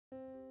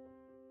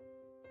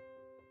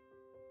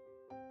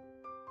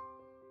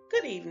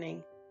Good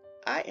evening.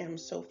 I am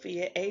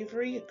Sophia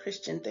Avery, a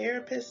Christian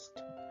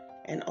therapist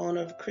and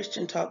owner of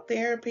Christian Talk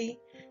Therapy,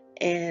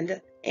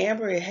 and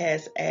Amber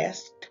has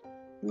asked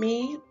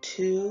me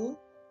to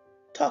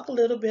talk a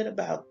little bit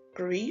about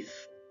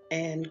grief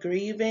and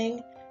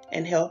grieving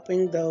and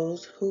helping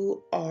those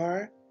who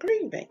are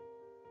grieving.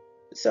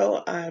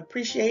 So I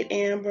appreciate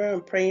Amber.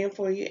 I'm praying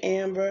for you,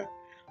 Amber.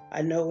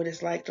 I know what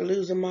it's like to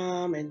lose a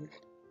mom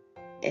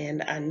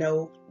and I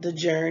know the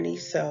journey,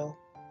 so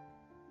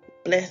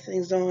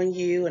blessings on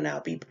you, and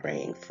I'll be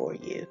praying for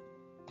you.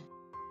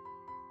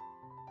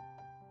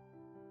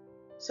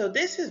 So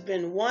this has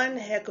been one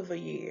heck of a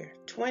year.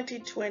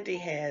 2020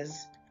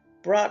 has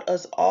brought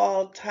us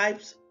all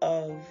types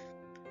of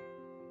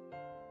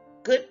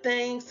good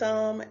things,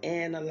 some,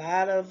 and a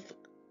lot of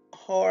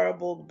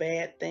horrible,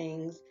 bad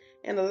things,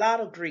 and a lot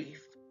of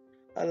grief.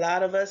 A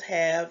lot of us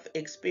have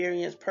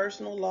experienced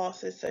personal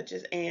losses, such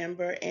as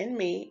Amber and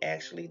me,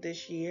 actually,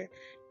 this year,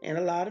 and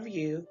a lot of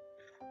you.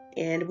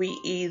 And we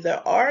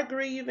either are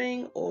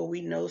grieving or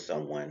we know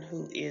someone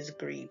who is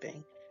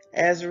grieving.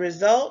 As a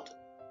result,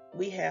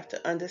 we have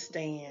to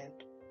understand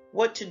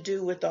what to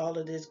do with all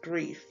of this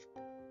grief.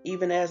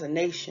 Even as a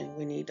nation,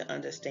 we need to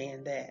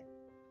understand that.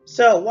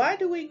 So, why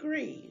do we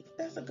grieve?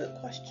 That's a good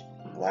question.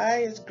 Why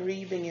is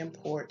grieving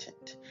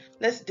important?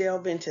 Let's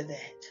delve into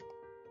that.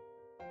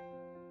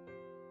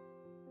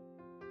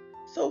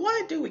 So,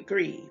 why do we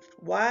grieve?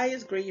 Why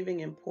is grieving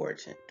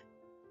important?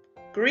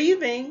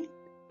 Grieving,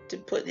 to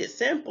put it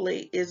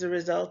simply, is a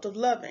result of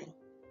loving.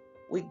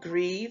 We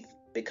grieve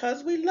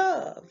because we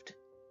loved,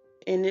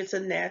 and it's a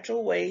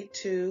natural way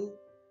to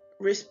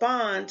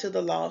respond to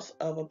the loss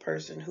of a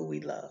person who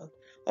we love.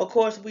 Of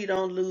course, we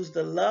don't lose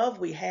the love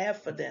we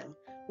have for them.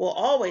 We'll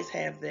always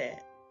have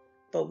that,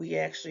 but we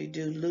actually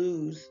do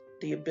lose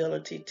the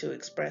ability to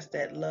express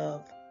that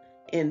love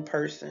in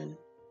person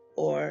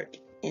or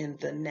in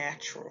the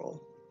natural.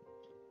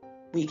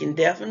 We can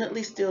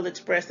definitely still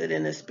express it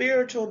in the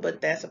spiritual, but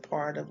that's a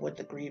part of what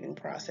the grieving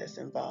process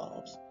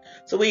involves.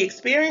 So we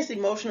experience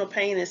emotional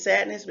pain and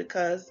sadness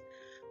because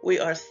we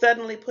are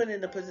suddenly put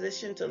in a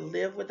position to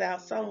live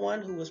without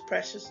someone who was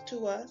precious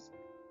to us.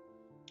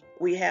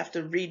 We have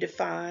to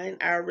redefine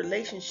our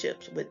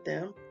relationships with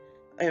them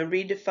and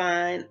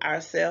redefine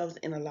ourselves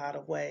in a lot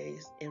of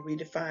ways and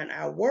redefine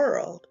our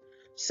world.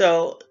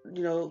 So,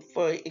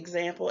 for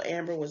example,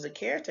 Amber was a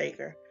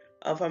caretaker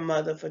of her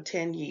mother for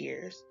 10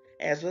 years,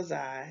 as was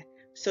I.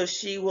 So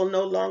she will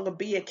no longer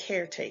be a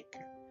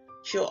caretaker.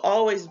 She'll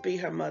always be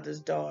her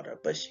mother's daughter,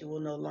 but she will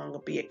no longer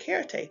be a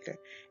caretaker.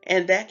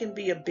 And that can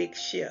be a big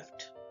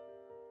shift.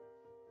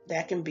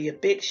 That can be a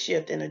big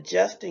shift, and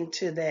adjusting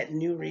to that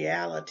new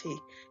reality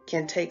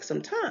can take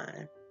some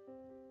time.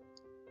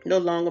 No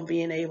longer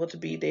being able to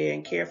be there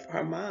and care for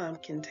her mom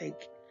can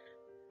take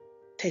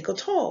a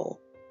toll.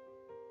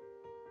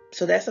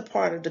 So that's a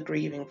part of the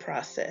grieving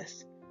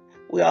process.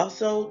 We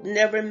also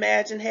never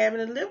imagined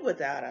having to live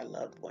without our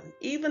loved one,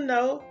 even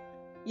though,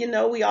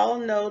 we all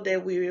know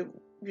that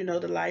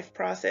the life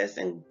process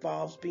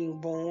involves being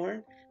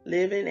born,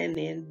 living, and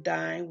then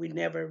dying. We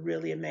never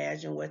really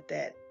imagine what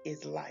that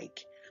is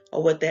like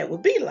or what that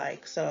would be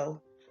like.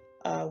 So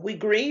we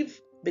grieve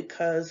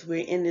because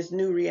we're in this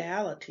new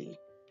reality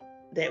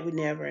that we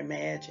never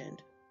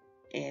imagined,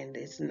 and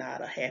it's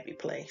not a happy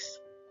place.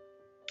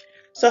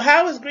 So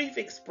how is grief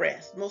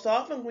expressed? Most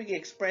often we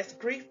express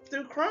grief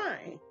through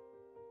crying.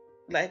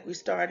 Like we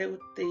started with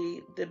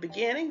the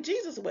beginning,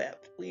 Jesus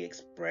wept. We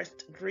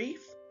expressed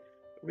grief.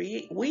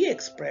 We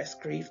express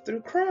grief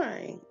through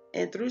crying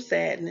and through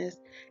sadness.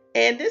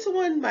 And this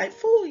one might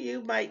fool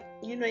you,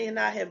 you may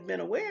not have been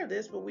aware of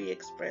this, but we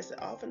express it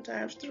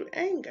oftentimes through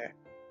anger.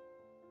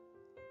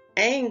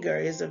 Anger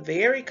is a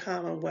very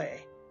common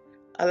way.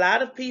 A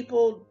lot of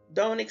people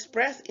don't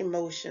express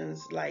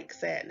emotions like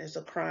sadness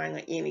or crying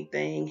or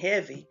anything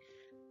heavy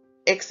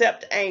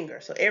except anger.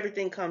 So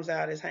everything comes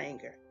out as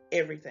anger,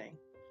 everything.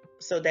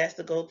 So that's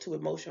the go-to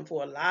emotion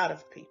for a lot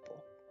of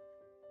people.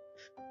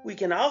 We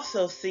can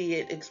also see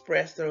it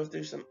expressed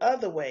through some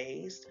other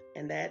ways,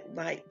 and that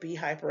might be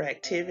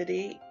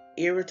hyperactivity,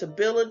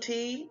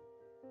 irritability,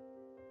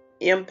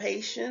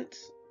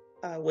 impatience,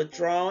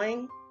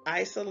 withdrawing,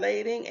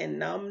 isolating, and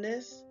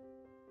numbness,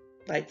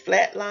 like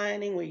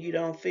flatlining where you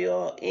don't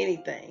feel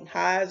anything,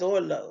 highs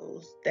or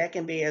lows. That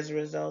can be as a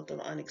result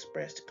of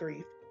unexpressed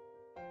grief.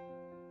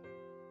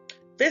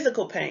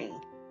 Physical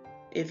pain.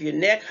 If your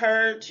neck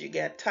hurts, you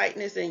got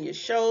tightness in your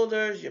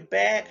shoulders, your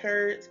back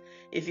hurts,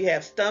 if you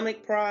have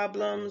stomach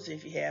problems,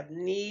 if you have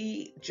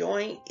knee,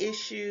 joint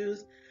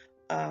issues,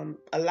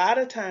 a lot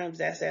of times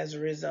that's as a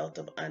result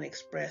of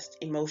unexpressed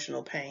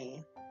emotional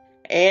pain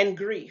and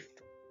grief.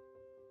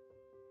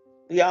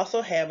 We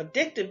also have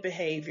addictive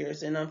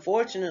behaviors, and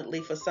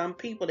unfortunately for some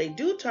people, they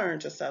do turn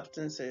to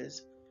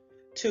substances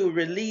to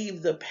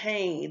relieve the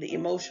pain, the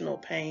emotional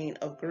pain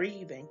of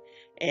grieving.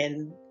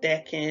 And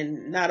that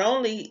can not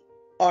only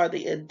are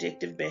the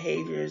addictive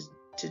behaviors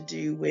to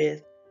do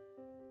with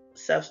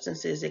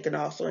substances, it can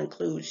also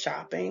include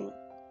shopping,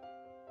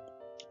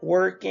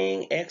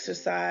 working,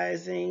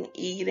 exercising,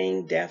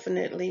 eating,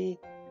 definitely,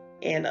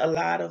 and a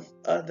lot of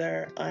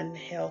other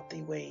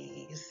unhealthy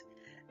ways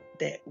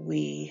that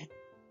we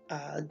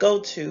go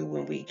to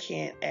when we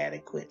can't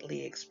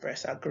adequately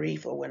express our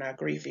grief or when our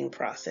grieving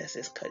process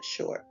is cut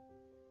short.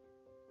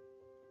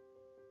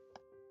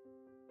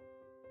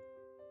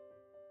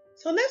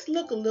 So let's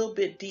look a little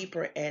bit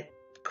deeper at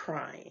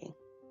crying.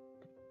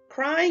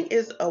 Crying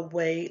is a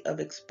way of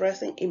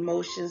expressing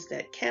emotions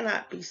that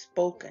cannot be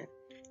spoken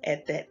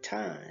at that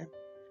time.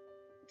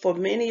 For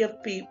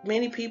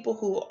many people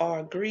who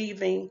are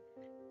grieving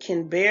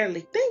can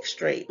barely think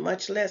straight,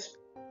 much less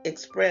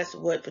express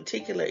what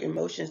particular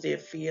emotions they're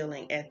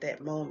feeling at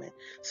that moment.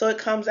 So it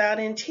comes out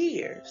in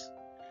tears.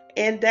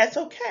 And that's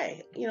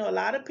okay. A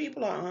lot of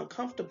people are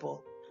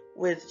uncomfortable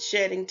with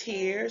shedding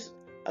tears.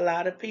 A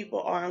lot of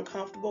people are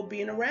uncomfortable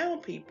being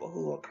around people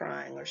who are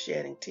crying or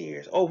shedding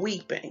tears or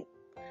weeping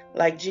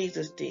like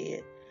Jesus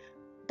did.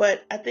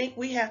 But I think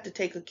we have to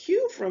take a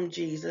cue from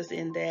Jesus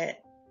in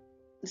that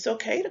it's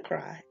okay to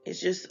cry. It's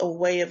just a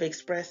way of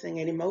expressing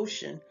an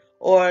emotion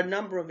or a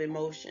number of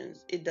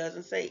emotions. It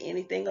doesn't say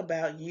anything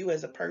about you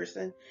as a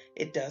person.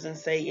 It doesn't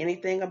say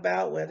anything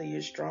about whether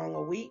you're strong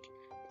or weak.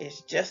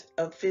 It's just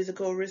a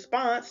physical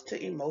response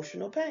to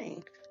emotional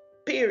pain.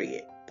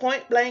 Period.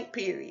 Point blank,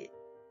 period.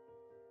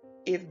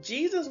 If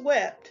Jesus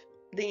wept,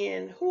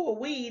 then who are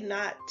we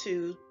not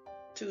to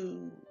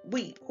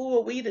weep? Who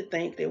are we to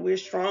think that we're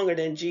stronger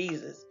than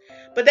Jesus?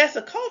 But that's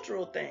a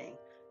cultural thing.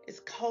 It's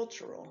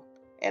cultural.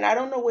 And I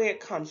don't know where it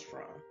comes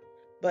from.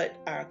 But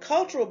our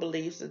cultural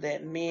beliefs are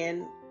that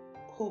men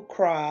who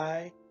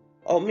cry,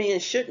 or men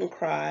shouldn't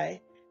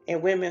cry,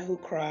 and women who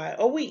cry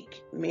are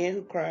weak. Men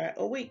who cry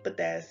are weak. But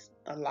that's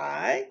a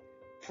lie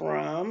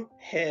from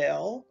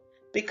hell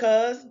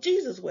because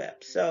Jesus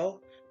wept.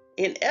 So,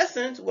 in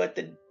essence, what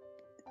the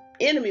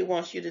enemy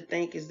wants you to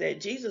think is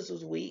that Jesus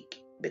was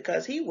weak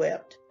because he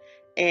wept.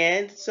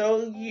 And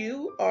so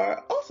you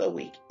are also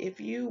weak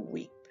if you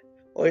weep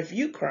or if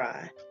you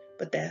cry.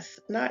 But that's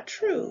not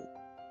true.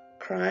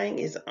 Crying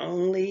is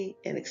only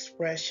an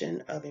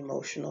expression of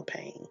emotional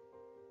pain.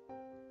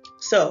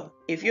 So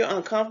if you're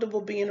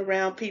uncomfortable being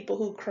around people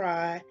who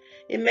cry,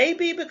 it may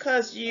be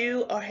because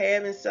you are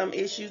having some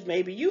issues.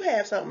 Maybe you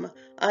have some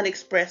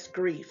unexpressed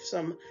grief,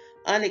 some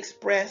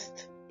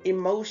unexpressed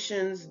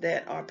emotions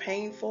that are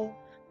painful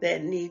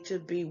that need to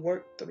be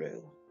worked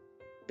through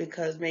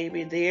because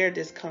maybe their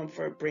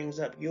discomfort brings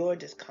up your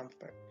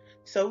discomfort.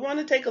 So we want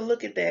to take a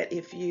look at that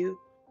if you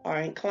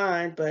are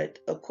inclined. But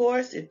of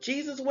course, if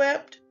Jesus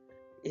wept,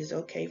 it's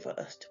okay for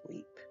us to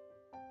weep.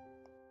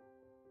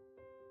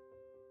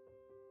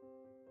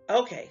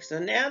 Okay, so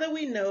now that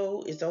we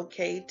know it's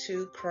okay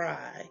to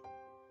cry,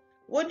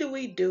 what do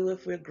we do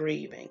if we're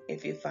grieving?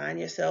 If you find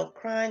yourself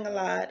crying a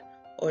lot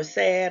or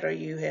sad, or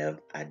you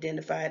have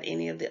identified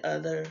any of the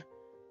other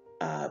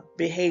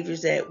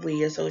behaviors that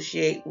we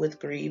associate with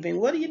grieving,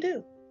 what do you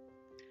do?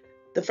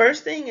 The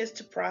first thing is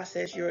to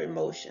process your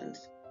emotions.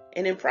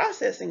 And in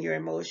processing your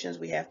emotions,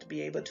 we have to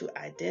be able to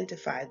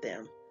identify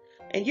them.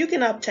 And you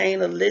can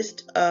obtain a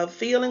list of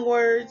feeling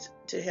words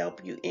to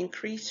help you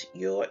increase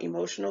your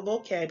emotional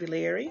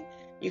vocabulary.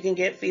 You can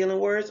get feeling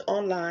words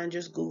online,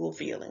 just Google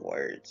feeling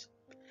words.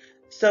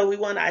 So we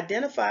want to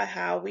identify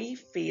how we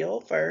feel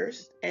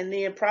first and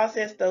then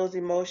process those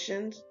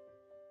emotions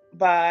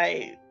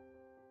by,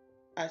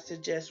 I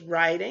suggest,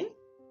 writing.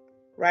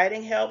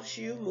 Writing helps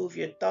you move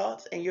your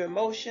thoughts and your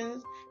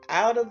emotions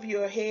out of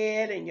your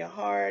head and your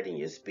heart and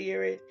your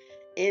spirit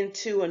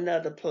into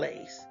another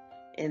place.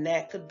 And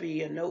that could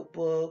be a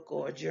notebook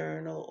or a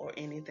journal or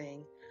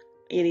anything,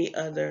 any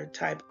other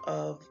type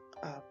of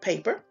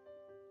paper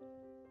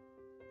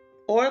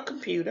or a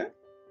computer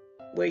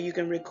where you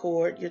can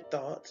record your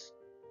thoughts.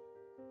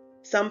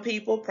 Some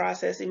people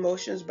process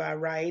emotions by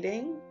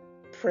writing,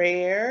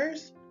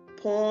 prayers,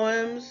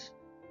 poems,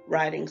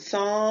 writing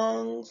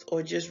songs,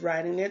 or just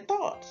writing their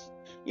thoughts.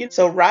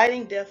 So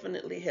writing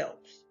definitely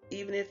helps,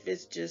 even if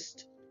it's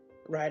just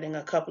writing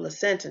a couple of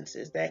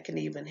sentences. That can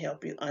even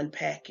help you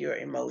unpack your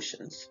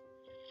emotions.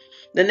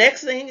 The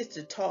next thing is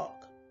to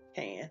talk,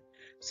 Can.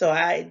 So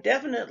I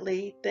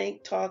definitely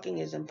think talking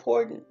is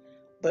important,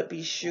 but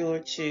be sure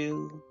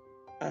to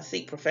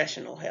seek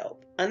professional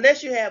help,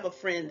 unless you have a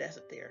friend that's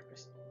a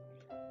therapist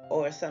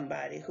or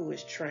somebody who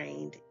is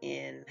trained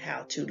in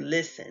how to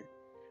listen.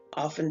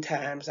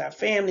 Oftentimes, our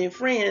family and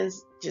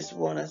friends just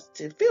want us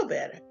to feel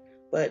better,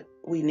 but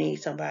we need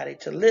somebody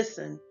to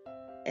listen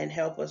and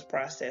help us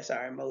process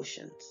our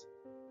emotions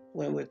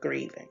when we're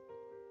grieving.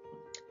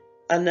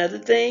 Another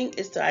thing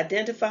is to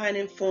identify and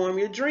inform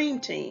your dream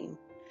team.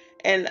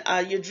 And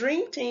your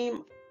dream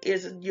team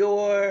is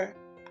your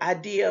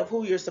idea of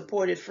who your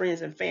supportive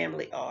friends and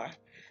family are.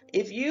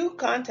 If you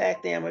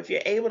contact them, or if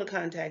you're able to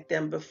contact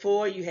them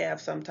before you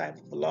have some type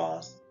of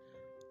loss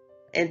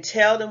and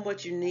tell them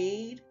what you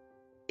need,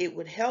 it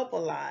would help a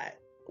lot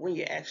when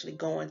you're actually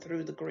going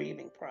through the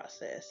grieving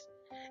process.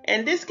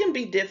 And this can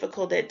be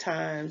difficult at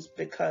times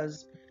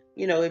because,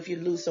 if you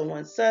lose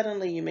someone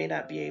suddenly, you may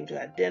not be able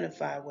to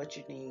identify what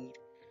you need.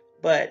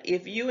 But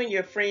if you and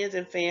your friends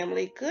and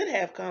family could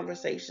have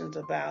conversations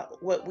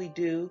about what we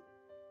do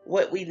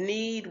what we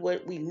need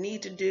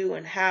to do,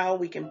 and how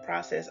we can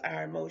process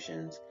our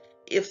emotions.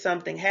 If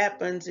something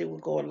happens, it will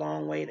go a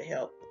long way to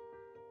help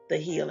the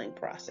healing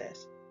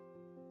process.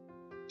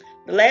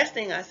 The last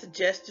thing I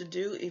suggest to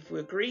do if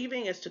we're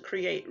grieving is to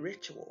create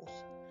rituals.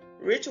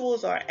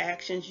 Rituals are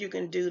actions you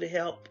can do to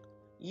help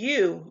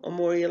you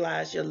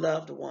memorialize your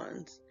loved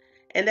ones.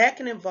 And that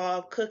can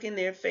involve cooking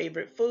their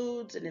favorite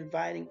foods and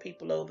inviting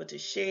people over to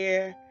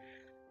share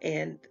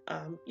and,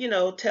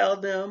 tell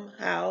them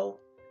how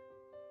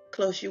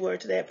close you were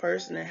to that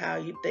person and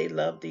how they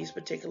love these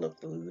particular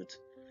foods.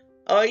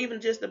 Or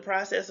even just the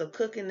process of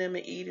cooking them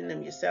and eating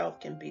them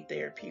yourself can be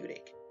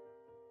therapeutic.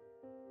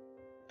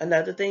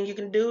 Another thing you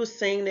can do is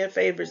sing their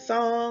favorite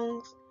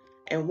songs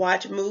and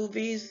watch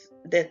movies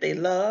that they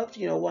loved.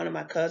 One of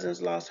my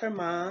cousins lost her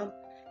mom,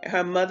 and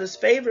her mother's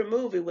favorite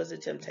movie was a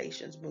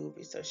Temptations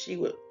movie, so she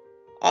would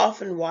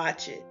often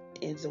watch it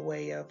as a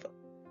way of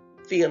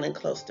feeling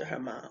close to her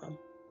mom.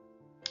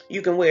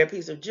 You can wear a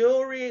piece of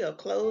jewelry or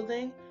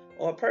clothing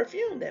or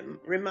perfume that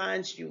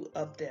reminds you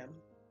of them.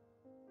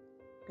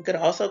 You could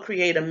also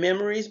create a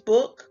memories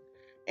book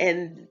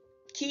and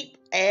keep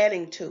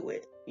adding to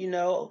it.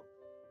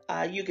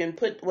 You can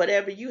put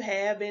whatever you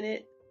have in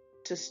it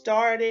to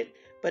start it,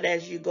 but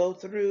as you go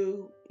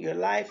through your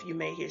life, you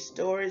may hear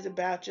stories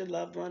about your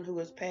loved one who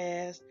has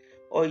passed,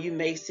 or you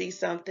may see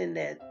something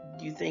that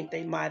you think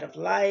they might have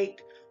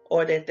liked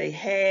or that they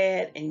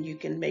had, and you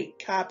can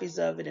make copies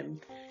of it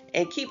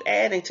and keep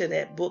adding to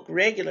that book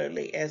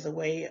regularly as a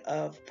way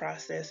of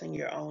processing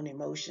your own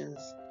emotions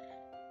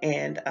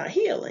and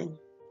healing.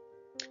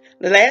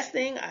 The last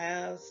thing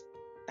I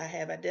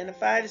have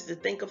identified is to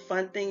think of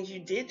fun things you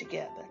did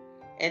together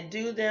and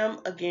do them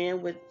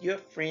again with your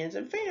friends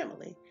and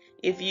family.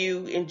 If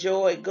you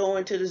enjoyed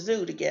going to the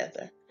zoo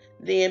together,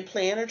 then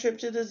plan a trip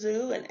to the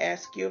zoo and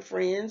ask your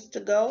friends to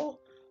go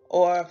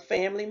or a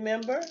family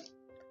member.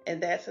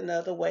 And that's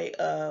another way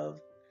of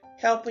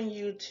helping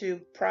you to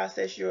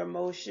process your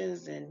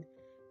emotions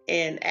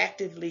and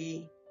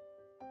actively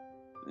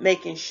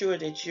making sure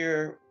that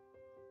you're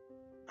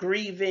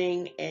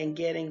grieving and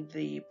getting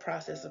the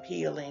process of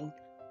healing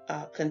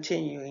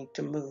continuing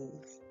to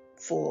move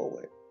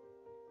forward.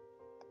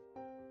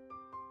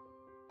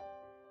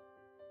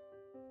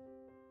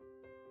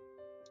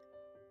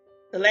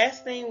 The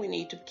last thing we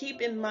need to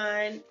keep in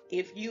mind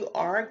if you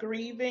are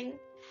grieving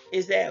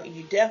is that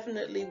you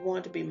definitely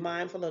want to be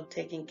mindful of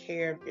taking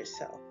care of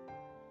yourself.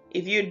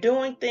 If you're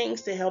doing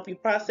things to help you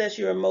process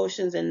your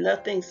emotions and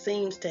nothing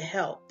seems to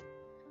help,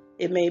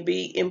 it may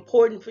be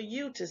important for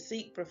you to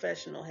seek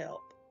professional help.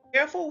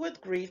 Careful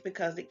with grief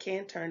because it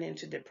can turn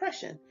into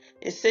depression.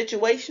 It's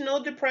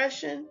situational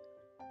depression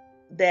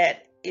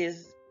that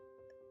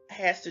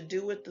has to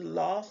do with the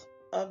loss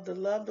of the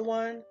loved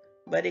one,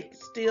 but it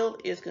still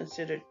is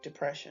considered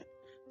depression.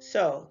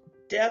 So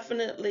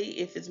definitely,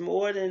 if it's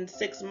more than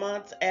 6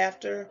 months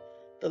after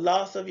the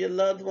loss of your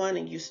loved one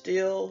and you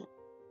still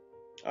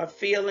are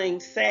feeling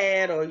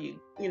sad, or you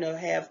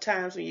have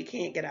times when you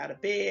can't get out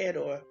of bed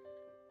or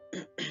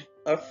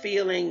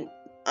feeling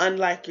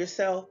unlike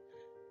yourself,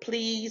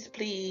 please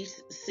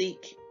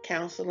seek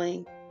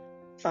counseling.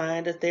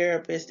 Find a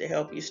therapist to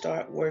help you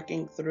start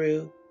working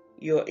through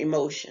your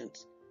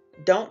emotions.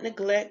 Don't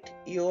neglect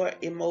your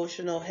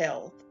emotional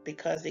health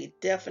because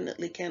it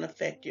definitely can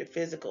affect your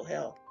physical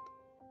health.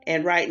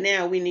 And right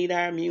now, we need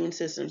our immune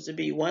systems to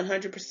be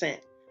 100%.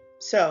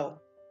 So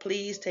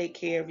please take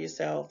care of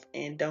yourself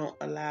and don't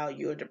allow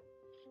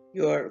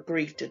your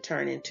grief to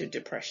turn into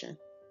depression.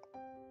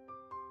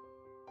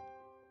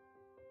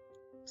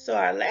 So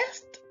our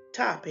last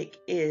topic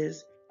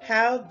is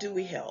how do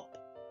we help?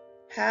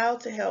 How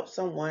to help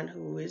someone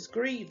who is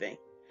grieving.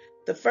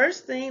 The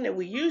first thing that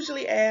we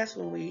usually ask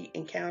when we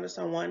encounter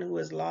someone who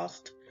has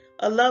lost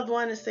a loved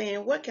one is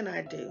saying, what can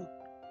I do?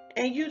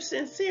 And you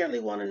sincerely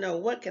want to know,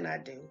 what can I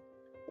do?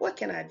 What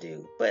can I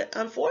do? But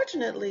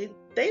unfortunately,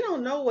 they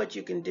don't know what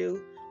you can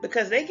do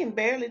because they can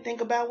barely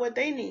think about what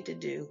they need to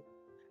do.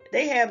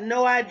 They have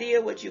no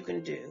idea what you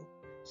can do.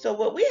 So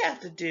what we have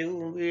to do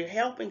when we're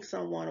helping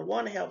someone or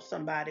want to help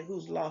somebody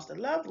who's lost a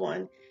loved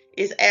one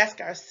is ask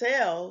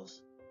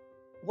ourselves,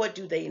 what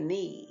do they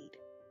need?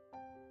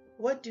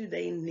 What do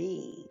they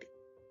need?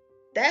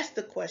 That's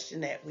the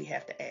question that we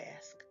have to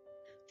ask.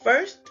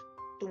 First,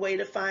 the way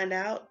to find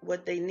out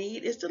what they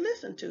need is to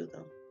listen to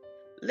them.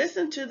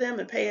 Listen to them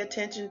and pay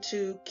attention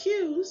to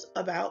cues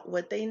about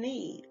what they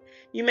need.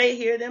 You may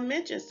hear them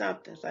mention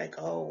something like,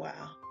 oh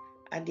wow,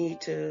 I need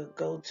to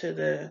go to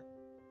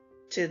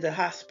the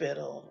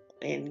hospital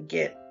and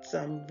get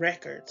some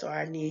records, or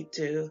I need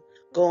to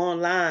go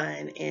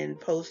online and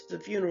post the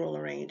funeral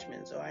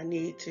arrangements, or I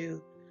need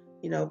to,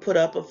 put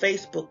up a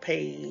Facebook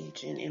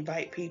page and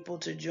invite people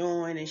to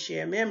join and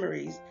share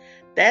memories.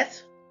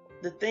 That's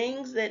the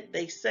things that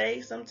they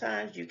say.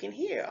 Sometimes you can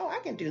hear, oh, I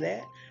can do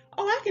that.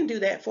 Oh, I can do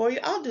that for you.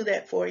 I'll do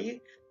that for you.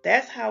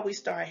 That's how we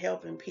start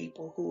helping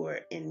people who are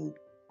in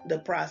the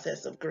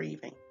process of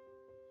grieving.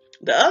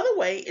 The other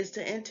way is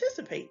to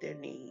anticipate their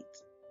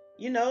needs.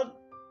 You know,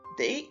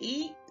 They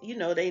eat,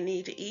 they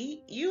need to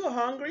eat. You are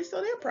hungry,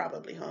 so they're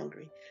probably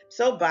hungry.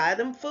 So buy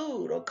them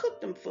food or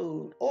cook them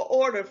food or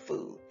order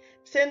food.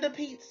 Send a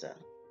pizza.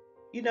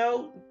 You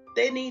know,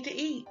 they need to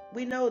eat.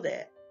 We know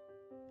that.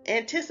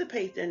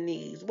 Anticipate their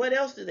needs. What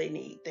else do they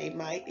need? They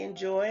might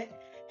enjoy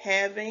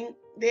having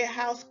their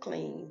house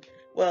clean.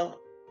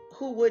 Well,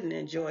 who wouldn't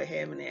enjoy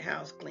having their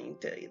house clean,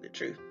 tell you the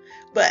truth?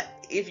 But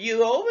if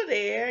you're over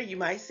there, you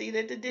might see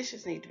that the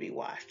dishes need to be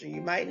washed, or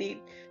you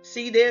might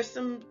see there's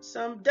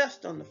some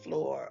dust on the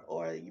floor,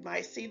 or you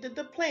might see that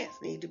the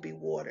plants need to be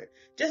watered.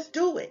 Just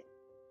do it.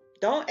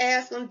 Don't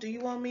ask them, do you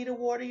want me to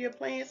water your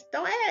plants?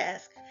 Don't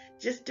ask.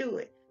 Just do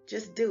it.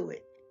 Just do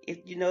it. If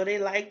you know they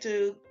like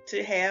to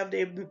have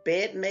their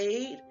bed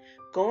made,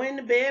 go in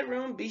the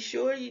bedroom. Be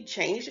sure you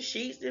change the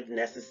sheets if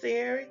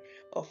necessary,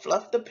 or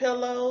fluff the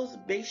pillows.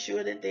 Make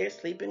sure that their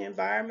sleeping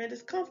environment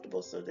is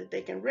comfortable so that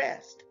they can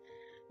rest.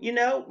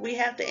 We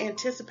have to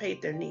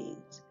anticipate their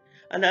needs.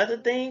 Another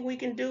thing we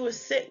can do is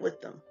sit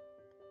with them.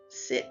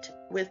 Sit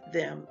with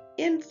them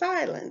in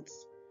silence.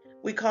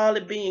 We call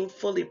it being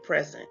fully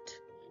present.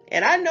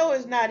 And I know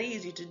it's not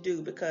easy to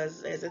do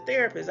because as a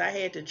therapist, I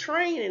had to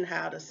train in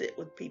how to sit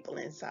with people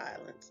in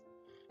silence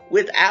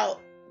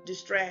without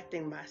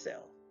distracting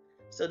myself.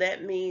 So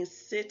that means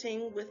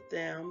sitting with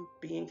them,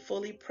 being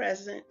fully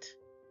present,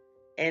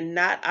 and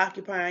not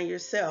occupying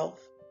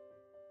yourself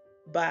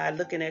by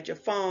looking at your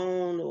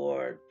phone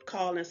or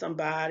calling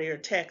somebody or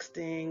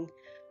texting,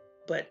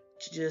 but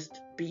just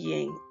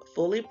being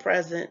fully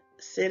present,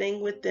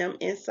 sitting with them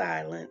in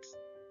silence,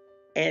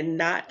 and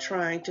not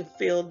trying to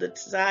fill the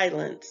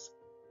silence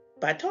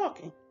by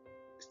talking.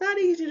 It's not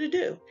easy to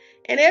do.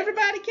 And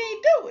everybody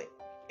can't do it.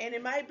 And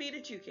it might be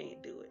that you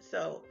can't do it.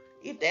 So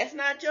if that's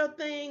not your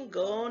thing,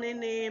 go on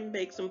in there and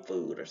make some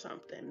food or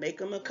something. Make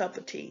them a cup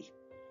of tea,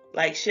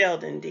 like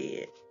Sheldon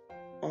did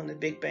on the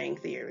Big Bang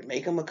Theory.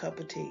 Make them a cup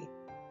of tea.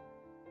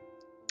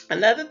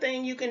 Another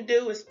thing you can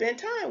do is spend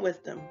time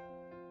with them.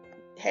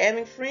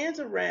 Having friends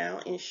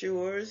around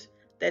ensures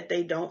that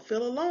they don't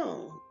feel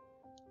alone.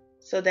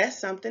 So that's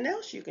something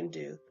else you can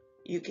do.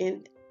 You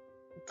can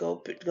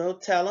go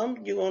tell them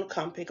you're going to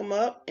come pick them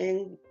up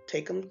and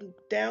take them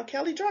down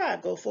Kelly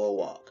Drive, go for a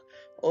walk.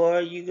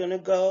 Or you're going to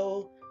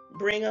go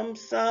bring them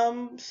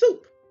some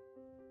soup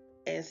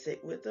and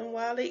sit with them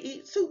while they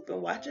eat soup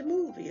and watch a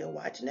movie or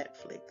watch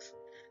Netflix.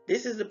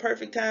 This is the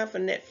perfect time for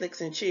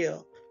Netflix and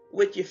chill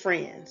with your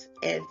friends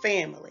and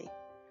family.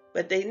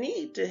 But they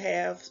need to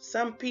have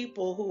some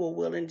people who are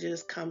willing to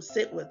just come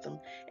sit with them.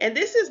 And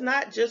this is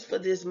not just for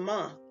this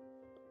month.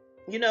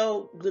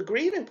 The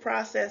grieving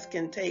process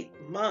can take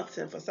months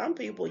and for some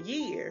people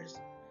years.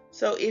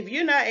 So if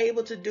you're not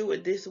able to do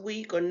it this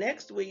week or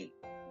next week,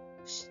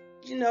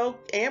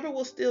 Amber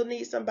will still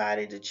need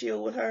somebody to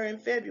chill with her in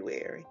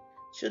February.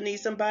 She'll need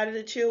somebody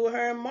to chill with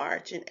her in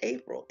March and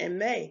April and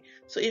May.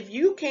 So if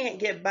you can't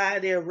get by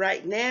there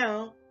right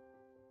now,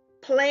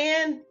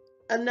 plan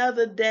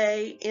another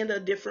day in a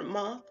different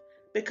month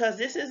because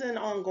this is an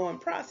ongoing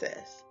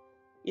process.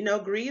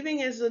 Grieving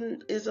is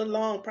a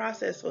long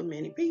process for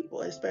many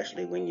people,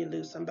 especially when you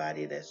lose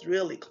somebody that's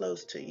really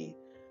close to you,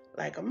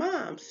 like a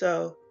mom.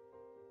 So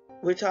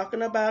we're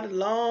talking about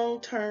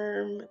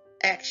long-term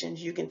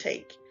actions you can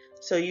take.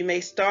 So you may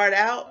start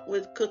out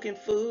with cooking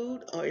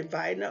food or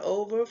inviting her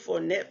over for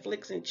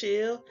Netflix and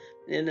chill.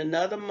 In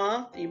another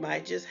month, you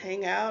might just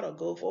hang out or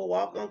go for a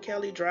walk on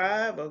Kelly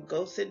Drive or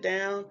go sit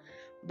down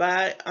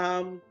by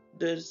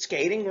the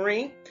skating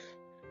rink.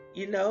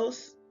 You know,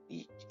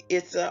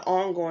 it's an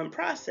ongoing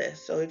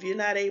process. So if you're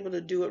not able to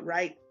do it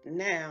right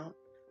now,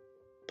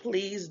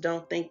 please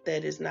don't think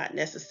that it's not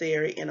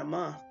necessary in a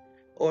month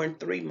or in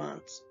 3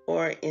 months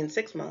or in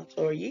 6 months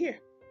or a year.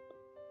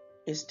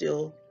 It's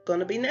still going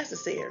to be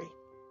necessary.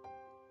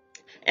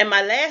 And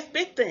my last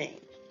big thing,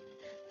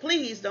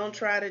 please don't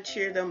try to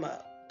cheer them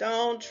up.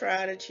 Don't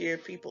try to cheer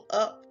people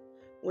up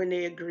when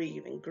they're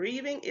grieving.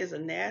 Grieving is a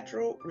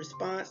natural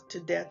response to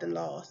death and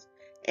loss,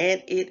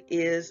 and it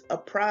is a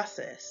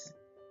process.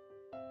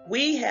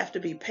 We have to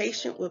be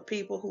patient with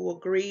people who are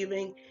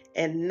grieving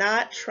and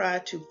not try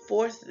to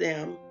force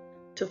them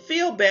to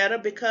feel better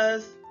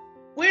because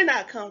we're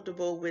not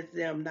comfortable with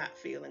them not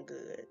feeling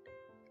good,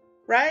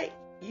 right?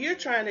 You're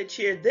trying to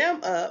cheer them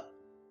up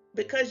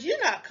because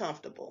you're not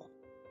comfortable.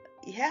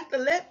 You have to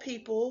let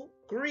people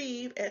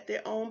grieve at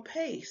their own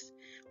pace.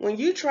 When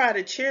you try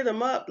to cheer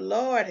them up,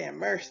 Lord have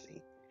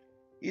mercy,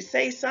 you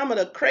say some of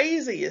the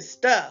craziest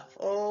stuff.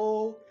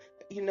 Oh,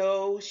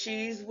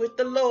 she's with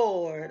the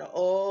Lord.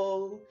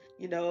 Oh,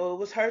 it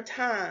was her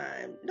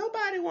time.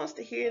 Nobody wants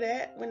to hear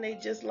that when they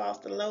just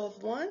lost a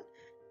loved one.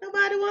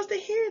 Nobody wants to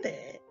hear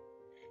that.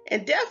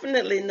 And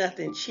definitely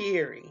nothing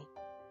cheery.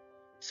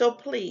 So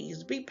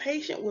please be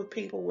patient with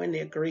people when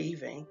they're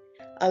grieving.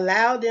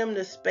 Allow them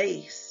the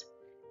space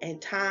and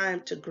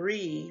time to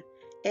grieve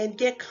and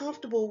get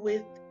comfortable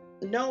with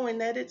knowing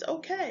that it's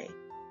okay.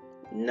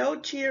 No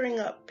cheering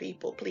up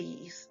people,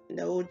 please.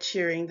 No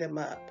cheering them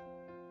up.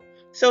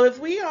 So if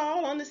we are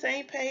all on the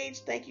same page,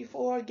 thank you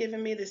for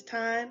giving me this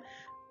time.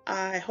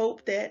 I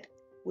hope that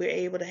we're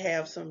able to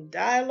have some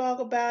dialogue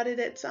about it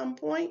at some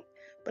point.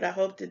 But I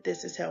hope that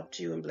this has helped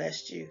you and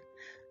blessed you.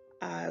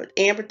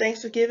 Amber,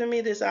 thanks for giving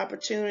me this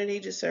opportunity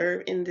to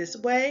serve in this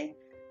way.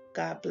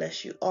 God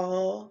bless you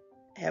all.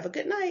 Have a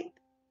good night.